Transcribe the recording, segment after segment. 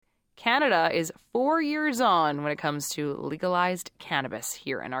Canada is 4 years on when it comes to legalized cannabis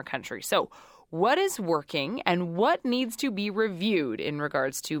here in our country. So what is working and what needs to be reviewed in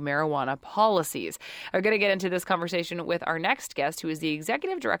regards to marijuana policies? I'm going to get into this conversation with our next guest, who is the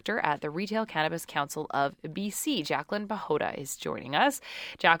Executive Director at the Retail Cannabis Council of BC. Jaclynn Pehota is joining us.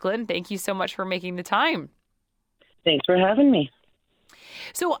 Jaclynn, thank you so much for making the time. Thanks for having me.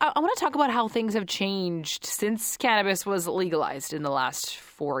 So I want to talk about how things have changed since cannabis was legalized in the last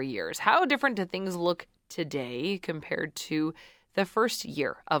 4 years. How different do things look today compared to the first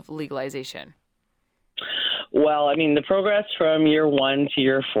year of legalization? Well, I mean, the progress from year 1 to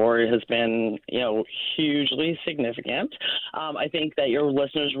year 4 has been, hugely significant. I think that your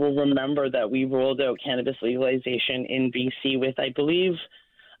listeners will remember that we rolled out cannabis legalization in BC with, I believe,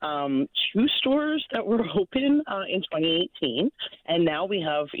 2 stores that were open in 2018, and now we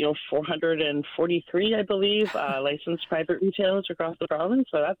have 443, I believe, licensed private retailers across the province.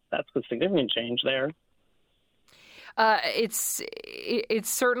 So that's a significant change there. It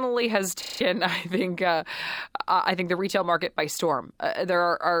certainly has taken, I think the retail market by storm. There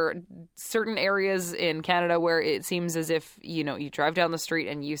are certain areas in Canada where it seems as if, you drive down the street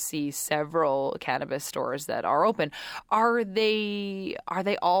and you see several cannabis stores that are open. Are they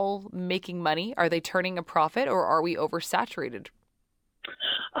all making money? Are they turning a profit, or are we oversaturated?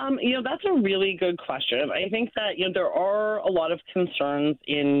 That's a really good question. I think that, there are a lot of concerns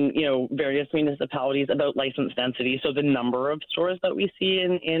in, various municipalities about license density. So the number of stores that we see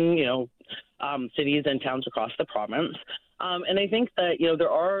in cities and towns across the province. And I think that, there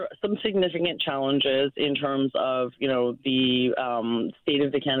are some significant challenges in terms of, the state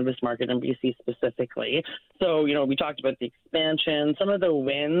of the cannabis market in BC specifically. So, we talked about the expansion. Some of the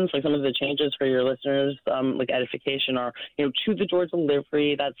wins, like some of the changes for your listeners, like edification are, to the door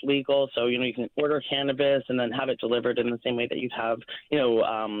delivery, that's legal. So, you can order cannabis and then have it delivered in the same way that you'd have,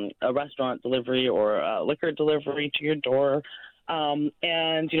 a restaurant delivery or a liquor delivery to your door.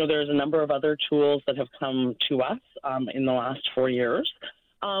 And, there's a number of other tools that have come to us in the last 4 years.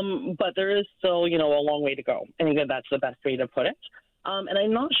 But there is still, a long way to go. I think that that's the best way to put it. And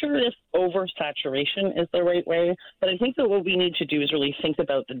I'm not sure if oversaturation is the right way, but I think that what we need to do is really think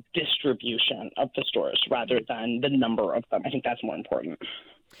about the distribution of the stores rather than the number of them. I think that's more important.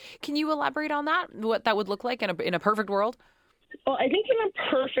 Can you elaborate on that, what that would look like in a perfect world? Well, I think in a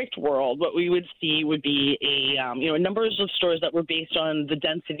perfect world, what we would see would be numbers of stores that were based on the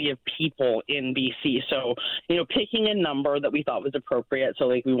density of people in BC. So, picking a number that we thought was appropriate. So,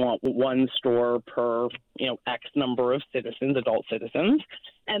 like, we want 1 store per, X number of citizens, adult citizens.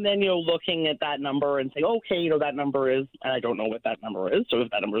 And then, looking at that number and saying, okay, that number is, and I don't know what that number is. So if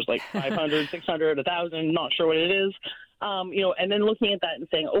that number is like 500, 600, 1,000, not sure what it is. And then looking at that and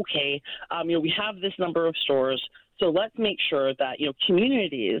saying, okay, we have this number of stores. So let's make sure that,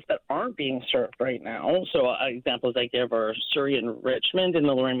 communities that aren't being served right now, so examples I give are Surrey and Richmond in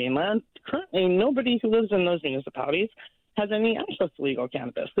the Lower Mainland. Currently, nobody who lives in those municipalities has any access to legal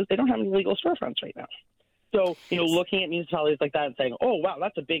cannabis because they don't have any legal storefronts right now. So, looking at municipalities like that and saying, oh, wow,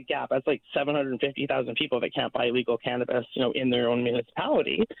 that's a big gap. That's like 750,000 people that can't buy legal cannabis, in their own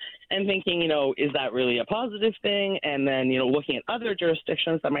municipality. And thinking, is that really a positive thing? And then, looking at other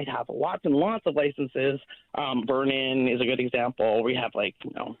jurisdictions that might have lots and lots of licenses. Vernon is a good example. We have a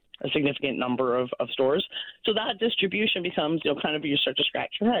significant number of stores. So that distribution becomes, kind of, you start to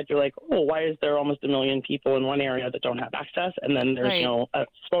scratch your head. You're like, oh, why is there almost 1 million people in one area that don't have access? And then there's,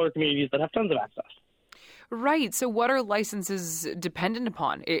 smaller communities that have tons of access. Right. So what are licenses dependent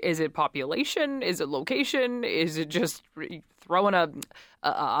upon? Is it population? Is it location? Is it just throwing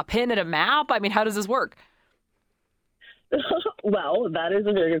a pin at a map? I mean, how does this work? Well, that is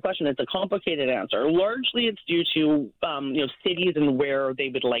a very good question. It's a complicated answer. Largely, it's due to, cities and where they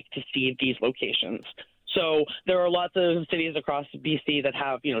would like to see these locations. So there are lots of cities across BC that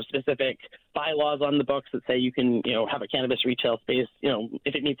have, specific bylaws on the books that say you can, have a cannabis retail space,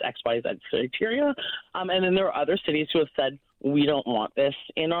 if it meets X, Y, Z criteria. And then there are other cities who have said, we don't want this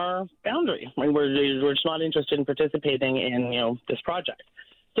in our boundary. We're just not interested in participating in, this project.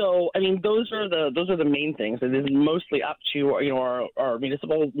 So, I mean, those are the main things. It is mostly up to, our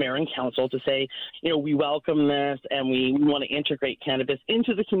municipal mayor and council to say, we welcome this and we want to integrate cannabis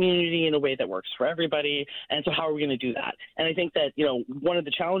into the community in a way that works for everybody. And so how are we going to do that? And I think that, one of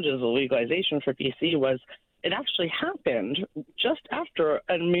the challenges of legalization for BC was it actually happened just after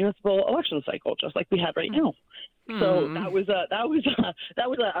a municipal election cycle, just like we have right now. So that was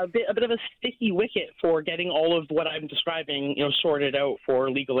a bit of a sticky wicket for getting all of what I'm describing, sorted out for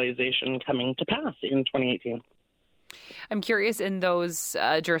legalization coming to pass in 2018. I'm curious, in those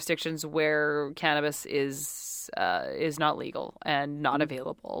jurisdictions where cannabis is not legal and not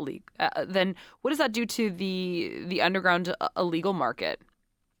available, then what does that do to the underground illegal market?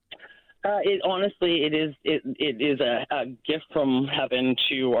 It is a gift from heaven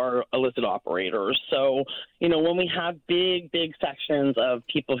to our illicit operators. So, when we have big sections of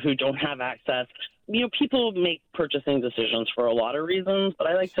people who don't have access, people make purchasing decisions for a lot of reasons, but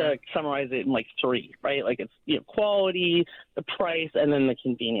I like to summarize it in like three, right? Like it's, quality, the price, and then the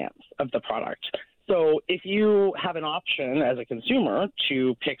convenience of the product. So if you have an option as a consumer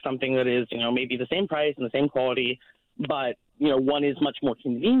to pick something that is, maybe the same price and the same quality, but one is much more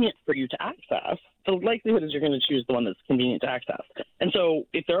convenient for you to access, the likelihood is you're going to choose the one that's convenient to access. And so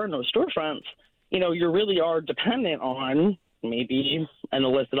if there are no storefronts, you really are dependent on maybe an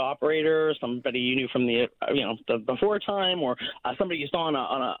illicit operator, somebody you knew from the before time, or somebody you saw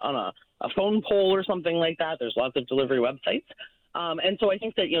on a phone pole or something like that. There's lots of delivery websites. And so I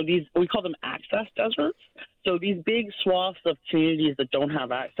think that, we call them access deserts. So these big swaths of communities that don't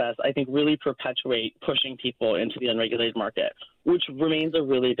have access, I think, really perpetuate pushing people into the unregulated market, which remains a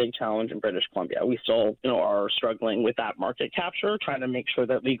really big challenge in British Columbia. We still, are struggling with that market capture, trying to make sure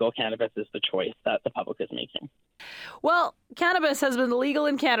that legal cannabis is the choice that the public is making. Well, cannabis has been legal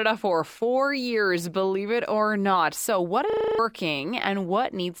in Canada for 4 years, believe it or not. So what is working and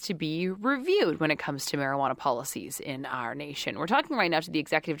what needs to be reviewed when it comes to marijuana policies in our nation? We're talking right now to the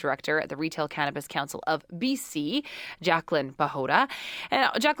Executive Director at the Retail Cannabis Council of BC, Jaclynn Pehota.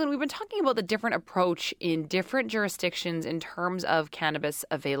 And Jaclynn, we've been talking about the different approach in different jurisdictions in terms of cannabis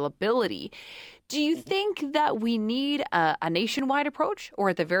availability. Do you think that we need a nationwide approach, or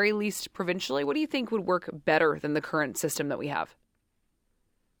at the very least provincially? What do you think would work better than the current system that we have?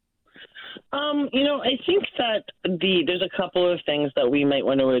 I think that there's a couple of things that we might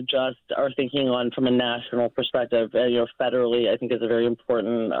want to adjust our thinking on from a national perspective. Federally, I think is a very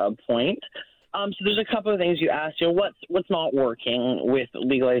important point. So there's a couple of things you asked. What's not working with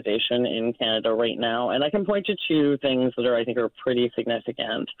legalization in Canada right now, and I can point to two things that I think are pretty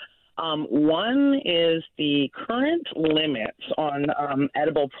significant. One is the current limits on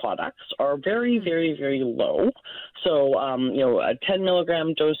edible products are very, very, very low. So, a 10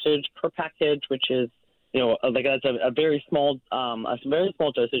 milligram dosage per package, which is, that's a very small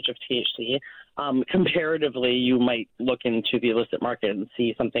dosage of THC. Comparatively, you might look into the illicit market and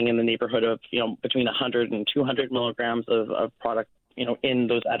see something in the neighborhood of, between 100 and 200 milligrams of product, in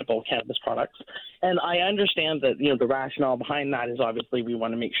those edible cannabis products. And I understand that, the rationale behind that is obviously we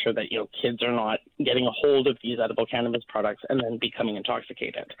want to make sure that, kids are not getting a hold of these edible cannabis products and then becoming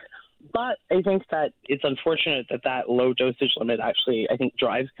intoxicated. But I think that it's unfortunate that low dosage limit actually, I think,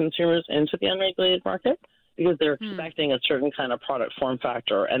 drives consumers into the unregulated market, because they're expecting a certain kind of product form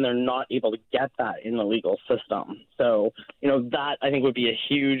factor, and they're not able to get that in the legal system. So, that I think would be a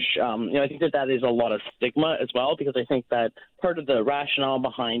huge, I think that is a lot of stigma as well, because I think that part of the rationale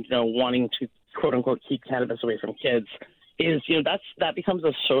behind, wanting to, quote unquote, keep cannabis away from kids is, that becomes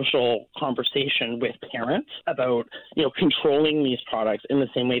a social conversation with parents about, controlling these products in the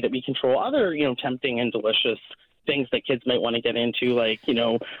same way that we control other, tempting and delicious things that kids might want to get into, like,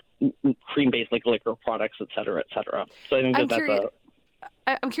 cream-based like liquor products, et cetera, et cetera. So I think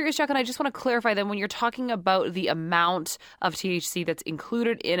I'm curious, Jaclynn, I just want to clarify then, when you're talking about the amount of THC that's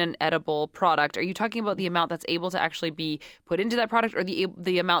included in an edible product, are you talking about the amount that's able to actually be put into that product, or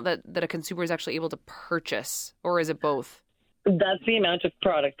the amount that a consumer is actually able to purchase, or is it both? That's the amount of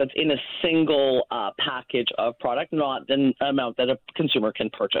product that's in a single package of product, not the amount that a consumer can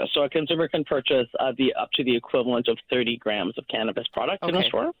purchase. So a consumer can purchase up to the equivalent of 30 grams of cannabis product in a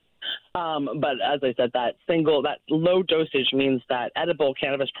store. But as I said, that low dosage means that edible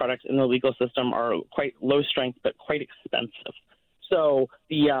cannabis products in the legal system are quite low strength but quite expensive. So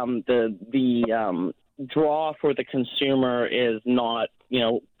the draw for the consumer is not,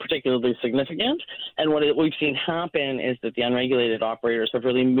 particularly significant. And what we've seen happen is that the unregulated operators have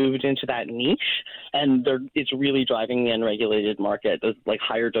really moved into that niche, and it's really driving the unregulated market, those like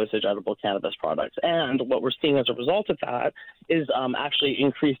higher dosage edible cannabis products. And what we're seeing as a result of that is actually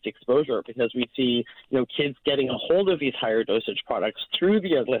increased exposure, because we see, kids getting a hold of these higher dosage products through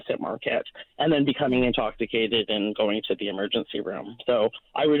the illicit market and then becoming intoxicated and going to the emergency room. So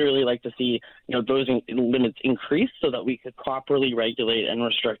I would really like to see, those limits increase so that we could properly regulate and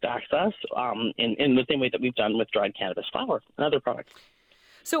restrict access in the same way that we've done with dried cannabis flower and other products.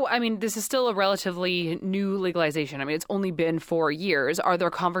 So, this is still a relatively new legalization. It's only been 4 years. Are there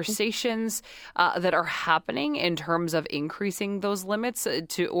conversations that are happening in terms of increasing those limits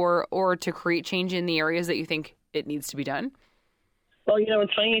to create change in the areas that you think it needs to be done? Well,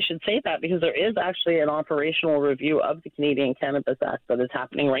 it's funny you should say that because there is actually an operational review of the Canadian Cannabis Act that is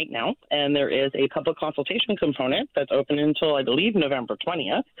happening right now. And there is a public consultation component that's open until, I believe, November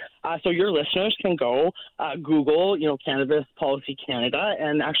 20th. So your listeners can go Google, Cannabis Policy Canada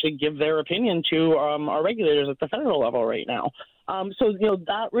and actually give their opinion to our regulators at the federal level right now.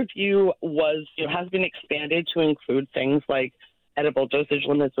 That review has been expanded to include things like edible dosage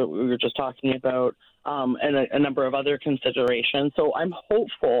limits that we were just talking about, and a number of other considerations. So I'm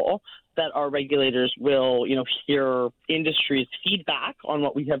hopeful that our regulators will, hear industry's feedback on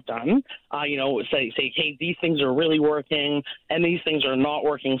what we have done, say, hey, these things are really working and these things are not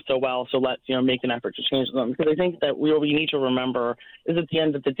working so well, so let's, make an effort to change them. Because I think that what we need to remember is at the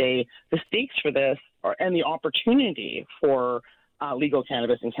end of the day, the stakes for this and the opportunity for legal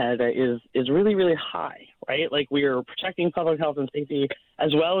cannabis in Canada is really, really high, right? Like we are protecting public health and safety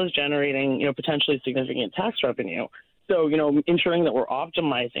as well as generating, potentially significant tax revenue. So, ensuring that we're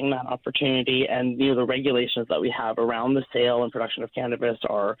optimizing that opportunity and, the regulations that we have around the sale and production of cannabis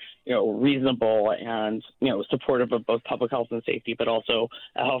are, reasonable and, supportive of both public health and safety, but also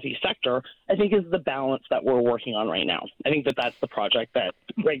a healthy sector, I think is the balance that we're working on right now. I think that that's the project that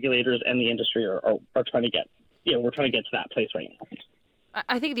regulators and the industry are trying to get. We're trying to get to that place right now.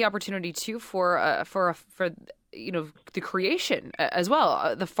 I think the opportunity too for the creation as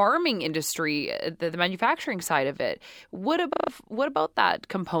well, the farming industry, the manufacturing side of it. What about that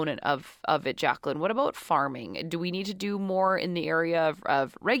component of it, Jaclynn? What about farming? Do we need to do more in the area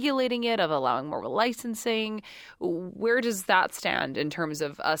of regulating it, of allowing more licensing? Where does that stand in terms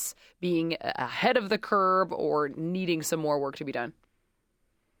of us being ahead of the curve or needing some more work to be done?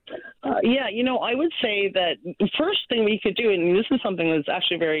 I would say that the first thing we could do, and this is something that's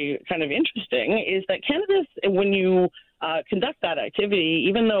actually very kind of interesting, is that cannabis, when you conduct that activity,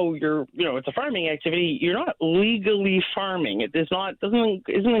 even though it's a farming activity, you're not legally farming. It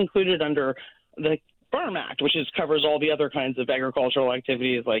isn't included under the Farm Act, which covers all the other kinds of agricultural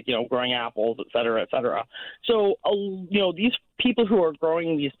activities like, growing apples, et cetera, et cetera. So, these people who are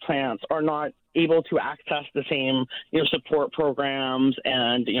growing these plants are not able to access the same, support programs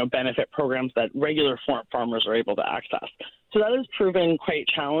and, benefit programs that regular farmers are able to access. So that has proven quite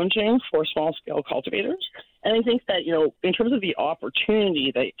challenging for small-scale cultivators. And I think that, in terms of the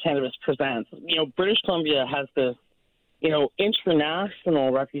opportunity that cannabis presents, British Columbia has this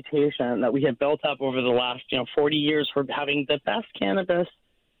international reputation that we have built up over the last, 40 years for having the best cannabis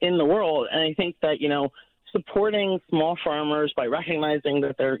in the world. And I think that, supporting small farmers by recognizing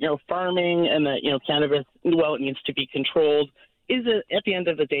that they're, farming and that, cannabis, it needs to be controlled, is at the end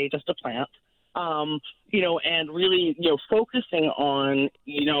of the day just a plant, and really, focusing on,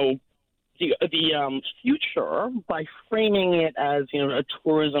 the future by framing it as a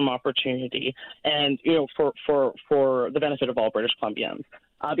tourism opportunity and for the benefit of all British Columbians,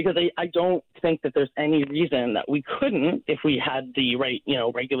 because I don't think that there's any reason that we couldn't, if we had the right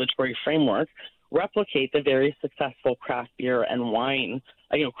regulatory framework, replicate the very successful craft beer and wine,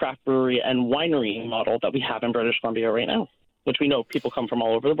 craft brewery and winery model that we have in British Columbia right now, which we know people come from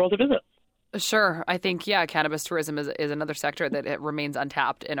all over the world to visit. Sure. I think, cannabis tourism is another sector that it remains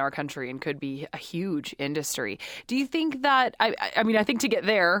untapped in our country and could be a huge industry. Do you think that, I think to get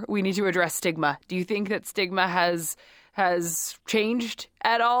there, we need to address stigma. Do you think that stigma has changed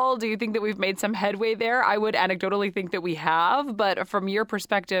at all? Do you think that we've made some headway there? I would anecdotally think that we have, but from your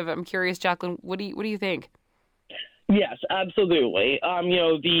perspective, I'm curious, Jaclynn, what do you think? Yes, absolutely. I'm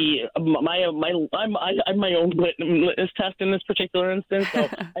my own litmus test in this particular instance. So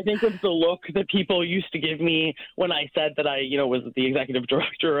I think of the look that people used to give me when I said that I, was the executive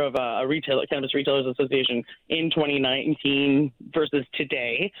director of a Cannabis Retailers Association in 2019 versus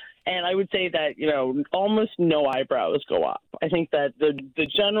today. And I would say that, almost no eyebrows go up. I think that the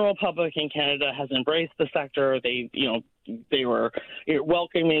general public in Canada has embraced the sector. They were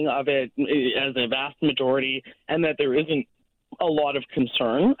welcoming of it as a vast majority, and that there isn't a lot of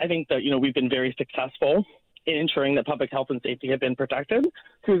concern. I think that, we've been very successful in ensuring that public health and safety have been protected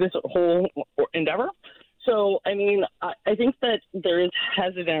through this whole endeavor. So, I think that there is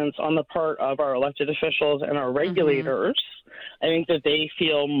hesitance on the part of our elected officials and our regulators. I think that they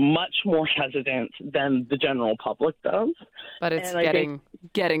feel much more hesitant than the general public does. But it's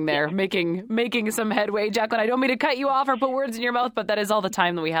getting there, making some headway. Jaclynn, I don't mean to cut you off or put words in your mouth, but that is all the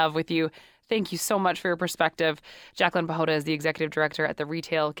time that we have with you. Thank you so much for your perspective. Jaclynn Pehota is the Executive Director at the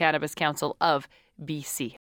Retail Cannabis Council of BC.